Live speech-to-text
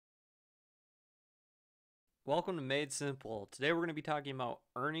Welcome to Made Simple. Today we're going to be talking about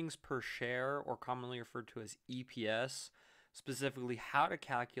earnings per share, or commonly referred to as EPS, specifically how to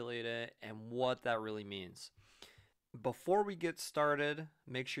calculate it and what that really means. Before we get started,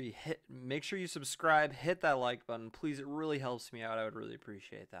 make sure you subscribe, hit that like button. Please, it really helps me out. I would really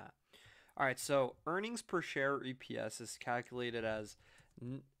appreciate that. All right, so earnings per share, or EPS, is calculated as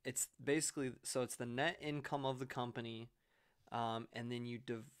it's the net income of the company, and then you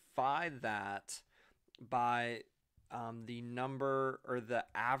divide that by the number, or the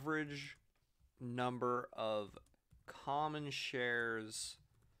average number of common shares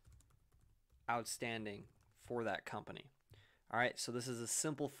outstanding for that company. All right, so this is a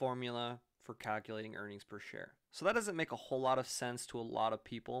simple formula for calculating earnings per share. So that doesn't make a whole lot of sense to a lot of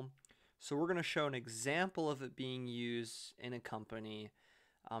people. So we're going to show an example of it being used in a company,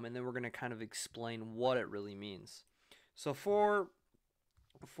 and then we're going to kind of explain what it really means. So for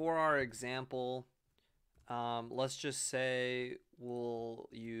our example, let's just say we'll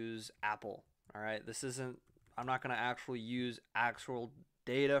use Apple. All right, I'm not going to actually use actual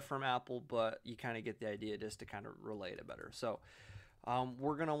data from Apple, but you kind of get the idea just to kind of relate it better. So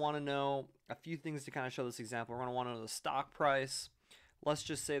we're going to want to know a few things to kind of show this example. We're going to want to know the stock price. Let's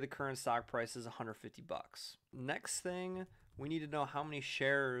just say the current stock price is 150 bucks. Next thing, we need to know how many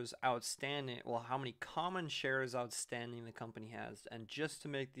shares outstanding, how many common shares outstanding the company has. And just to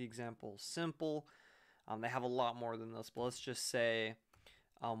make the example simple, they have a lot more than this, but let's just say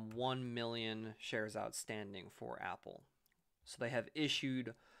 1 million shares outstanding for Apple. So they have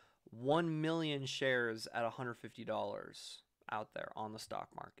issued 1 million shares at $150 out there on the stock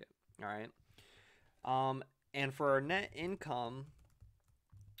market. All right. And for our net income,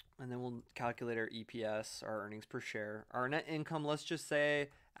 and then we'll calculate our EPS, our earnings per share. Our net income, let's just say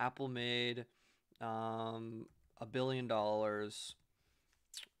Apple made $1 billion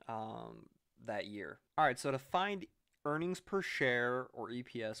that year. All right, so to find earnings per share, or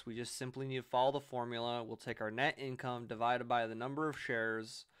EPS, we just simply need to follow the formula. We'll take our net income divided by the number of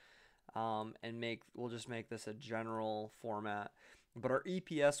shares, and we'll just make this a general format. But our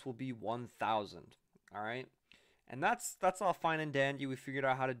EPS will be 1,000. All right, and that's all fine and dandy. We figured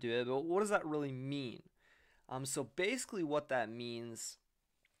out how to do it, but what does that really mean? So basically, what that means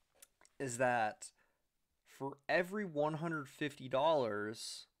is that for every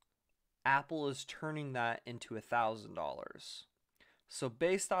 $150, Apple is turning that into $1,000. So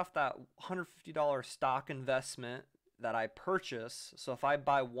based off that $150 stock investment that I purchase, so if I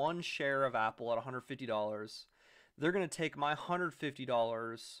buy one share of Apple at $150, they're going to take my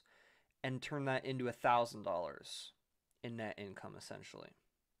 $150 and turn that into $1,000 in net income, essentially.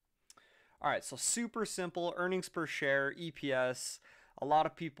 All right, so super simple. Earnings per share, EPS. A lot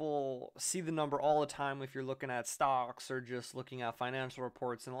of people see the number all the time if you're looking at stocks or just looking at financial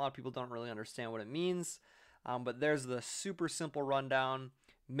reports, and a lot of people don't really understand what it means. But there's the super simple rundown.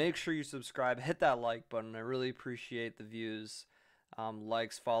 Make sure you subscribe, hit that like button. I really appreciate the views,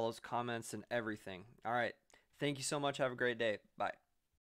 likes, follows, comments, and everything. All right, thank you so much. Have a great day. Bye.